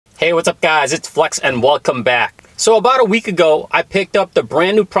Hey, what's up guys? It's Flex and welcome back. So about a week ago, I picked up the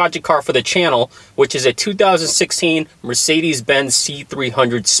brand new project car for the channel, which is a 2016 Mercedes-Benz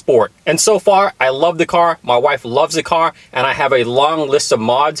C300 Sport. And so far, I love the car, my wife loves the car, and I have a long list of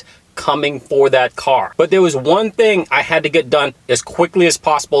mods coming for that car. But there was one thing I had to get done as quickly as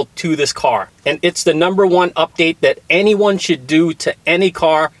possible to this car. And it's the #1 update that anyone should do to any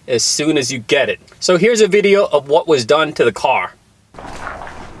car as soon as you get it. So here's a video of what was done to the car.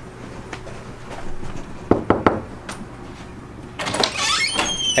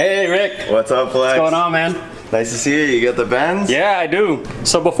 Hey Rick. What's up, Flex? What's going on, man? Nice to see you. You got the Benz? Yeah, I do.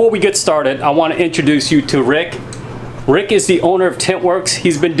 So before we get started, I want to introduce you to Rick. Rick is the owner of TINTWORKS.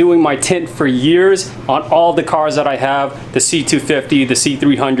 He's been doing my tint for years on all the cars that I have, the C250, the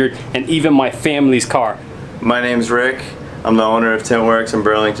C300, and even my family's car. My name's Rick. I'm the owner of TINTWORKS in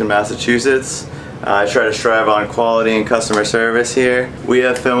Burlington, Massachusetts. I try to strive on quality and customer service here. We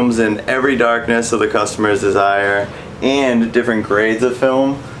have films in every darkness of the customer's desire and different grades of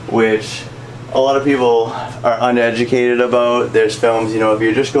film, which a lot of people are uneducated about. There's films, you know, if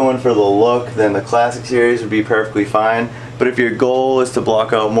you're just going for the look, then the classic series would be perfectly fine. But if your goal is to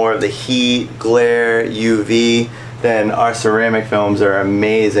block out more of the heat, glare, UV, then our ceramic films are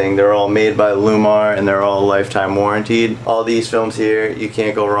amazing. They're all made by Lumar and they're all lifetime warranted. All these films here, you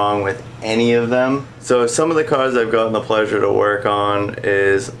can't go wrong with any of them. So some of the cars I've gotten the pleasure to work on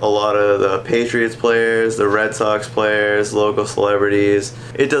is a lot of the Patriots players, the Red Sox players, local celebrities.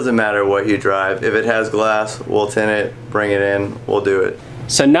 It doesn't matter what you drive. If it has glass, we'll tint it, bring it in, we'll do it.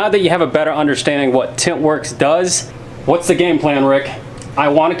 So now that you have a better understanding what TINTWORKS does, what's the game plan, Rick? I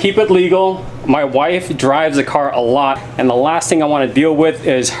want to keep it legal. My wife drives the car a lot, and the last thing I want to deal with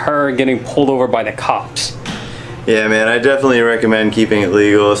is her getting pulled over by the cops. Yeah, man, I definitely recommend keeping it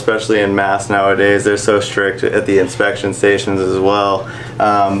legal, especially in Mass nowadays. They're so strict at the inspection stations as well.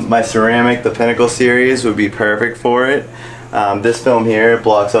 My ceramic, the Pinnacle series, would be perfect for it. This film here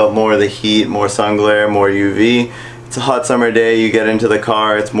blocks out more of the heat, more sun glare, more UV. It's a hot summer day, you get into the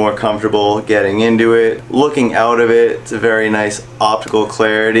car, it's more comfortable getting into it. Looking out of it, it's a very nice optical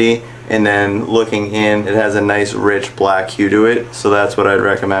clarity, and then looking in, it has a nice rich black hue to it, so that's what I'd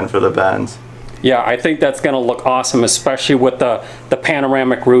recommend for the Benz. Yeah, I think that's gonna look awesome, especially with the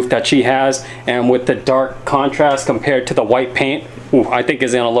panoramic roof that she has, and with the dark contrast compared to the white paint. Ooh, I think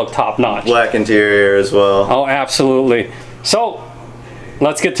it's gonna look top notch. Black interior as well. Oh, absolutely. So,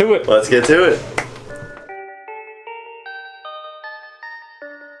 let's get to it. Let's get to it.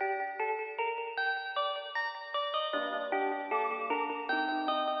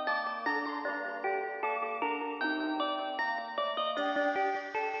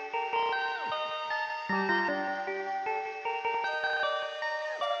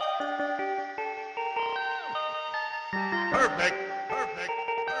 Perfect, perfect,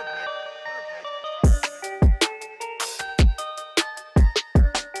 perfect,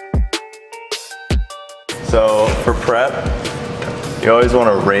 perfect. So for prep, you always want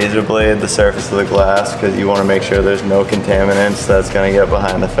to razor blade the surface of the glass because you want to make sure there's no contaminants that's going to get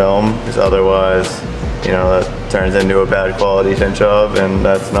behind the film, because otherwise, you know, that turns into a bad quality tint job, and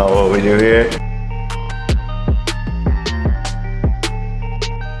that's not what we do here.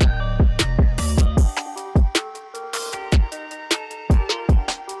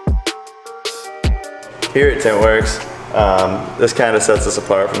 Here at TINTWORKS, this kind of sets us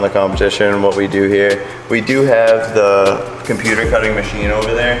apart from the competition. What we do here, we do have the computer cutting machine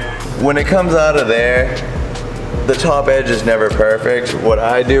over there. When it comes out of there, the top edge is never perfect. What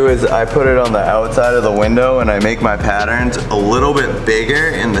I do is I put it on the outside of the window and I make my patterns a little bit bigger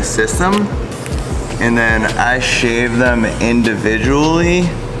in the system, and then I shave them individually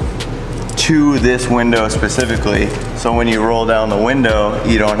to this window specifically. So when you roll down the window,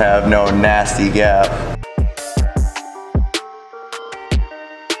 you don't have no nasty gap.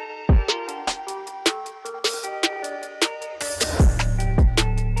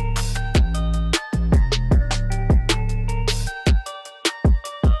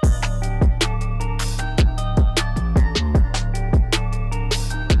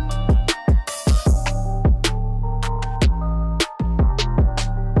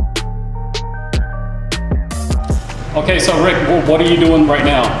 Okay, so Rick, what are you doing right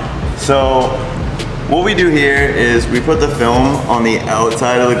now? So what we do here is we put the film on the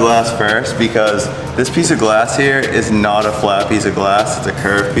outside of the glass first, because this piece of glass here is not a flat piece of glass, it's a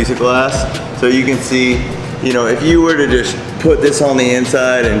curved piece of glass. So you can see, you know, if you were to just put this on the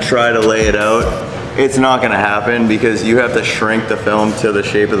inside and try to lay it out, it's not gonna happen because you have to shrink the film to the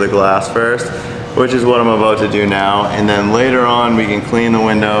shape of the glass first, which is what I'm about to do now. And then later on, we can clean the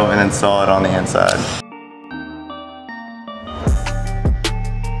window and install it on the inside.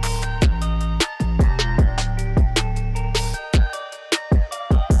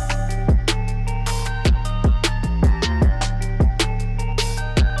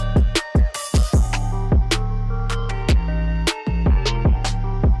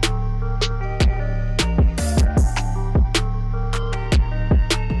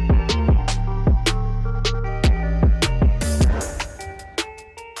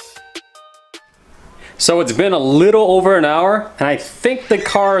 So it's been a little over an hour, and I think the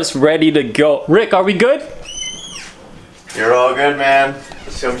car is ready to go. Rick, are we good? You're all good, man.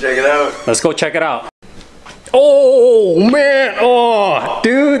 Let's come check it out. Let's go check it out. Oh, man. Oh,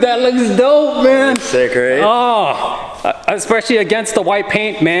 dude, that looks dope, man. Sick, right? Oh, especially against the white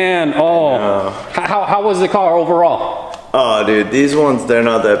paint, man. Oh, how was the car overall? Oh, dude, these ones, they're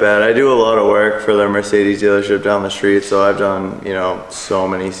not that bad. I do a lot of work for the Mercedes dealership down the street, so I've done, you know, so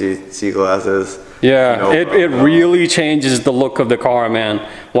many C-classes. Yeah, it really changes the look of the car, man.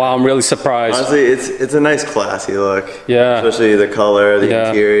 Wow, I'm really surprised. Honestly, it's a nice classy look. Yeah. Especially the color, the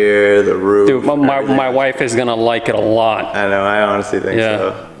interior, the roof. Dude, my wife is gonna like it a lot. I know, I honestly think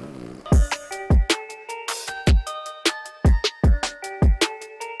so.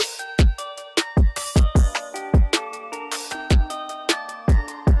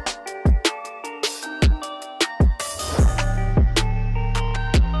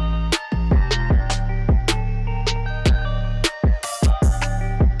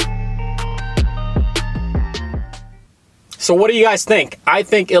 So what do you guys think? I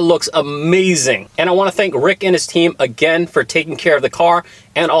think it looks amazing. And I want to thank Rick and his team again for taking care of the car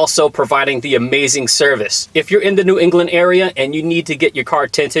and also providing the amazing service. If you're in the New England area and you need to get your car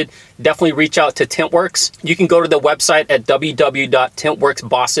tinted, definitely reach out to TINTWORKS. You can go to the website at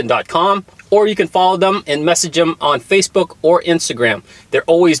www.tintworksboston.com, or you can follow them and message them on Facebook or Instagram. They're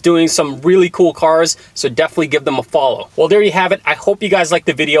always doing some really cool cars, so definitely give them a follow. Well, there you have it. I hope you guys liked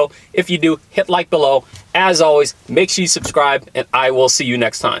the video. If you do, hit like below. As always, make sure you subscribe, and I will see you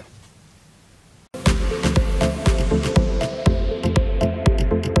next time.